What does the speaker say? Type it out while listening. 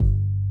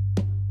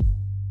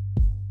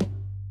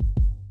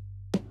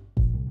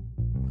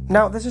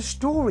Now, there's a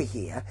story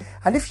here,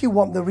 and if you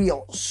want the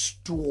real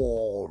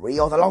story,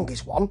 or the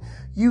longest one,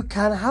 you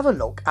can have a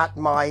look at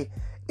my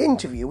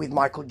interview with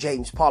Michael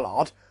James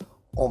Pollard,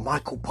 or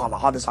Michael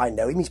Pollard as I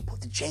know him. He's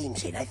put the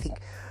James in, I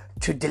think,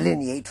 to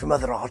delineate from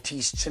other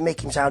artists and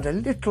make him sound a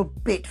little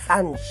bit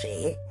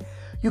fancy.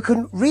 You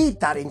can read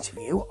that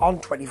interview on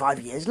 25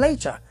 Years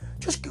Later.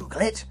 Just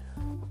Google it,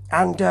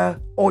 and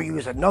or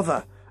use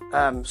another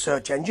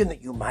search engine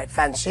that you might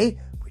fancy.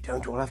 We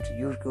don't all have to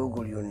use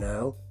Google, you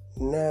know.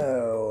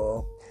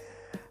 No.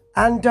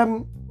 And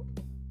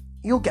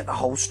you'll get the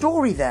whole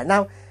story there.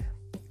 Now,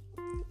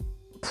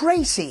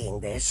 pray seeing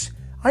this,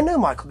 I know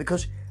Michael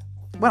because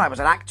when I was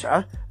an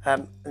actor,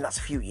 and that's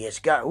a few years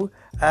ago,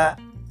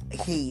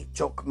 he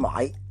took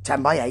my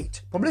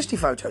 10x8 publicity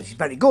photos. He's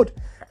very good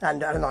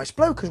and a nice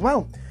bloke as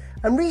well.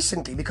 And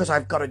recently, because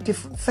I've got a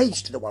different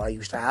face to the one I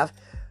used to have,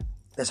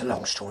 there's a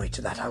long story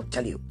to that, I'll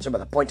tell you some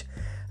other point.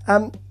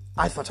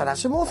 I thought I'd have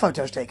some more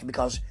photos taken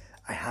because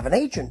I have an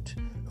agent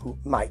who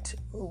might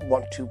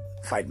want to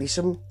find me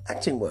some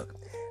acting work.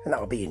 And that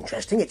would be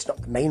interesting. It's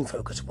not the main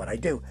focus of what I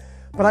do.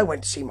 But I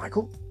went to see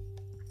Michael,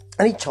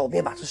 and he told me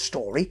about a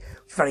story,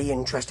 very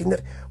interesting,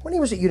 that when he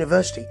was at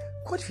university,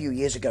 quite a few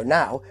years ago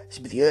now, this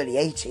is the early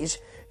 80s,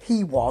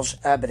 he was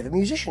a bit of a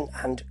musician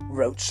and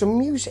wrote some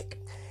music.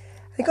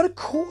 And he got a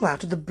call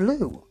out of the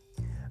blue,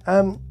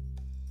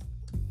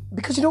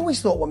 because he'd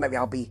always thought, well, maybe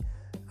I'll be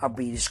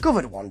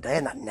discovered one day,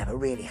 and that never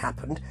really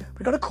happened. But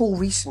he got a call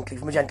recently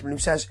from a gentleman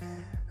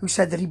who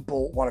said that he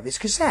bought one of his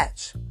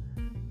cassettes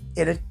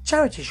in a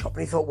charity shop,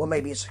 and he thought, well,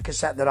 maybe it's a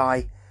cassette that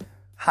I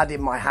had in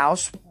my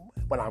house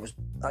when I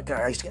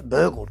used to get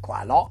burgled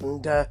quite a lot,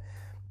 and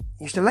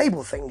used to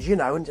label things, you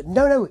know. And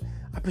no,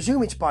 I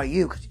presume it's by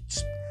you because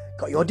it's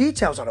got your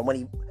details on it.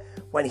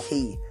 When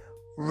he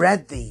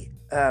read the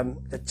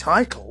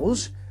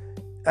titles,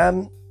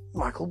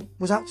 Michael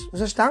was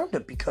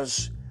astounded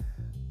because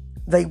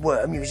they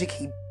were music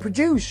he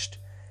produced,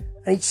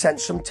 and he'd sent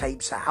some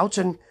tapes out,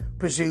 and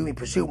he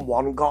presumed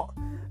one got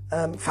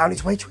found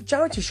its way to a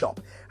charity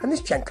shop, and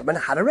this gentleman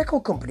had a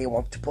record company and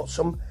wanted to put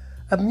some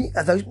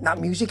that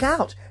music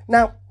out.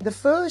 Now, the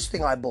first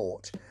thing I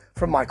bought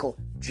from Michael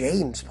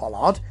James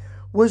Pollard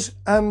was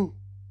an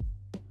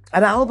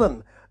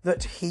album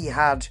that he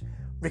had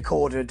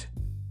recorded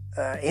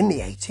in the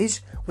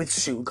 80s with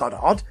Sue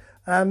Goddard,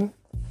 and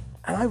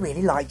I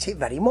really liked it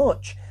very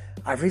much.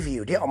 I've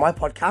reviewed it on my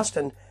podcast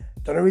and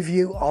done a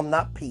review on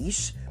that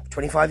piece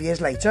 25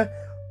 years later,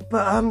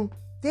 but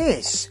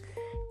this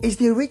is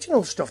the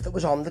original stuff that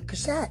was on the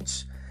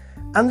cassettes,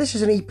 and this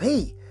is an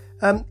EP.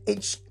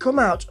 It's come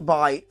out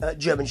by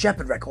German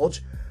Shepherd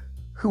Records,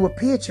 who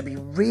appear to be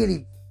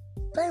really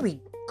very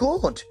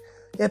good.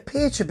 They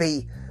appear to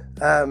be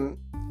have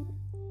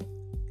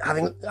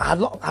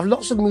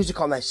lots of music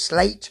on their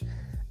slate,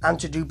 and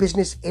to do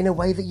business in a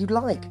way that you'd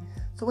like,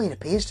 the way it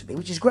appears to be,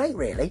 which is great,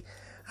 really.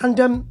 And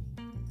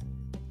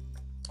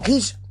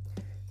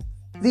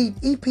the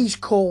EP's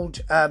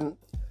called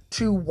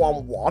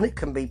 211. It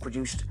can be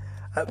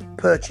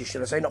purchased,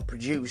 should I say, not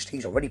produced.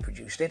 He's already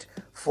produced it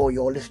for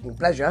your listening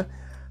pleasure.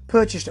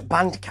 Purchased at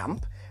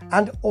Bandcamp,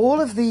 and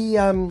all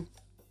the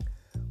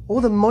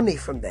money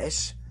from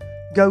this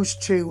goes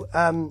to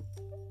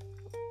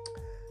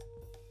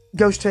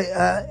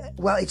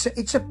well, it's a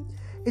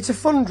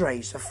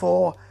fundraiser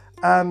for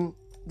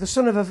the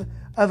son of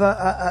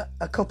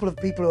a couple of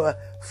people who are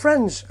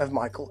friends of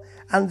Michael,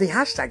 and the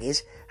hashtag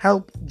is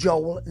Help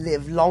Joel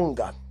Live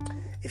Longer.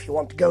 If you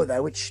want to go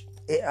there, which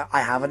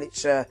I have, and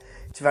it's a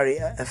very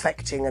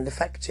affecting and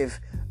effective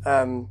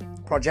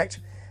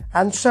project.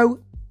 And so,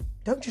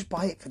 don't just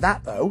buy it for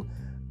that, though.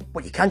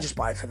 Well, you can just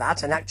buy it for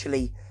that, and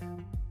actually,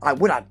 I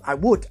would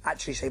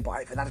actually say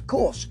buy it for that, of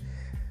course.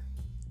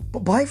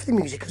 But buy it for the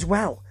music as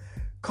well,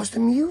 because the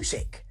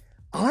music,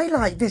 I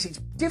like this. It's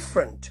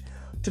different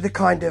to the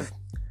kind of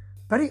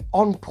very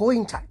on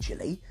point,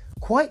 actually,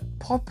 quite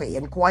poppy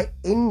and quite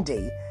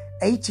indie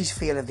 80s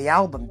feel of the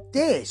album.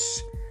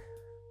 This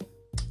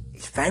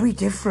is very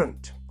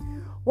different.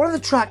 One of the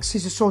tracks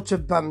is a sort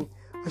of a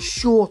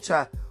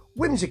shorter,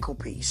 whimsical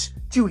piece,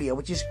 Julia,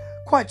 which is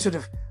quite sort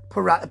of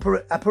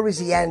a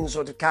Parisienne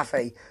sort of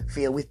cafe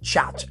feel with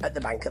chat at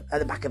the back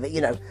of it,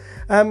 you know.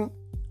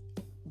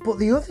 But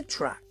the other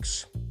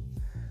tracks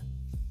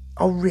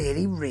are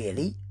really,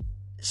 really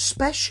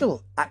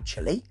special,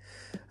 actually.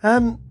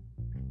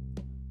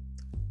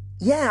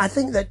 Yeah, I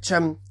think that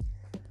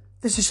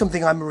this is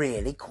something I'm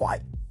really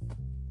quite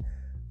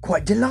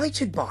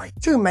delighted by.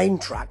 Two main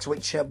tracks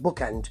which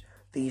bookend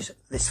this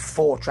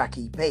 4-track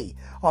EP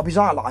are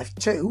Bizarre Life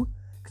 2,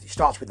 because it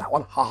starts with that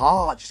one,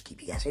 just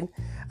keep you guessing,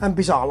 and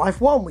Bizarre Life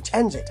 1, which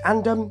ends it.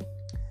 And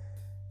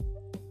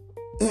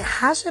it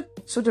has a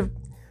sort of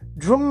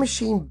drum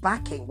machine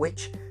backing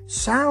which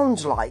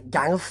sounds like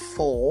Gang of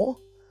Four.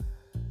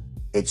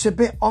 It's a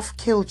bit off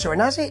kilter,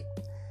 and as it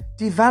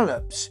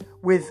develops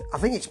with, I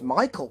think it's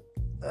Michael,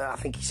 I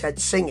think he said,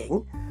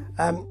 singing,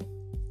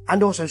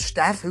 and also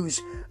Steph,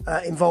 who's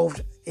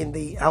involved in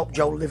the Help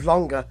Joel Live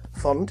Longer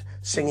fund,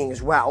 singing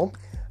as well,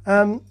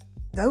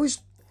 those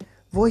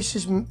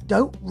voices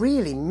don't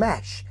really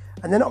mesh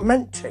and they're not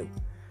meant to.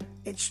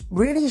 It's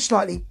really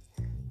slightly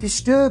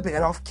disturbing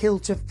and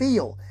off-kilter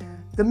feel.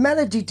 The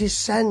melody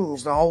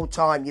descends the whole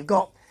time. You've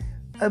got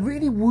a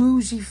really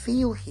woozy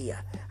feel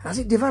here. As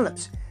it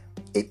develops,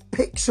 it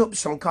picks up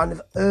some kind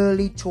of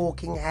early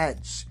Talking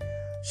Heads,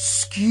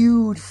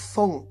 skewed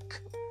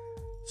funk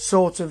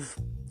sort of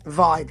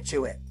vibe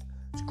to it.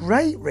 It's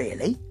great,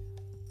 really.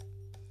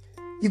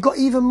 You've got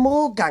even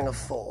more Gang of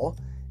Four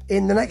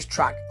in the next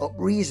track, Up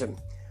Reason.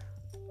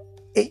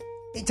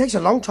 It takes a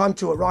long time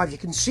to arrive. You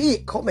can see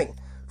it coming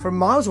from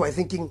miles away,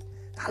 thinking,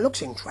 that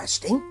looks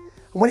interesting.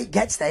 And when it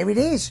gets there, it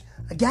is.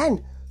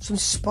 Again, some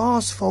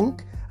sparse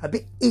funk, a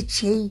bit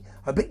itchy,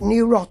 a bit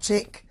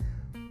neurotic.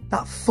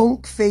 That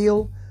funk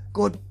feel,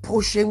 good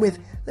pushing with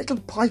little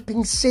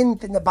piping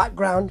synth in the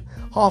background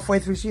halfway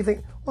through. So you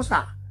think, what's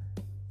that?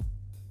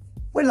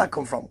 Where did that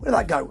come from? Where did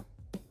that go?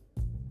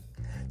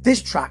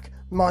 This track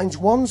minds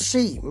one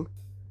seam,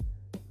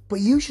 but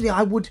usually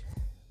I would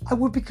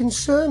be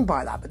concerned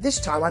by that. But this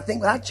time I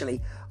think, well,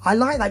 actually, I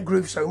like that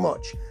groove so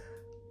much,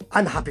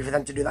 I'm happy for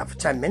them to do that for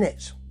 10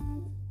 minutes.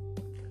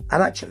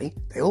 And actually,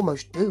 they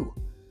almost do.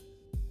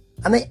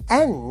 And they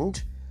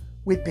end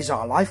with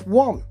Bizarre Life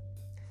 1,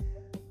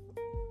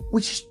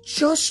 which is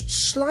just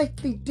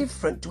slightly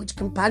different to its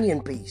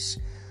companion piece.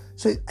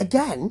 So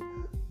again,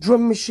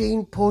 drum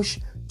machine push,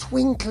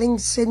 twinkling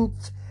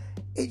synth.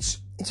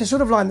 It's a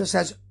sort of line that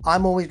says,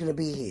 I'm always going to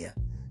be here,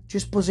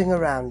 just buzzing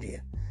around you.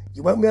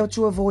 You won't be able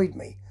to avoid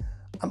me.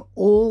 I'm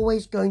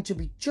always going to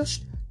be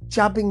just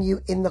jabbing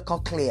you in the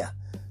cochlea.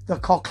 The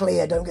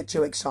cochlea, don't get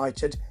too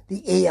excited.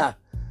 The ear.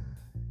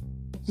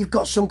 You've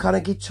got some kind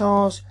of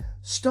guitars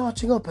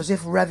starting up as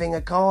if revving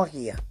a car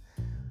here.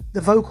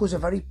 The vocals are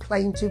very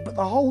plaintive, but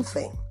the whole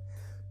thing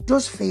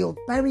does feel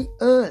very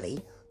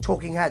early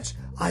Talking Heads.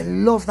 I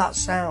love that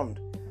sound.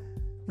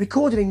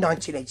 Recorded in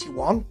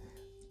 1981,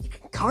 you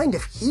can kind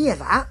of hear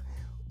that.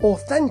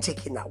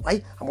 Authentic in that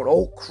way, and we're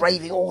all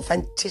craving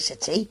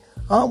authenticity,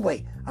 aren't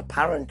we?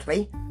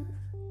 Apparently.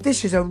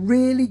 This is a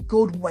really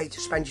good way to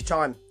spend your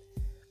time,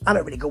 and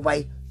a really good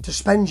way to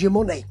spend your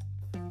money.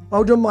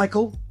 Well done,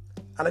 Michael,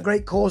 and a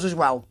great cause as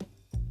well.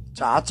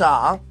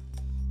 Ta-ta.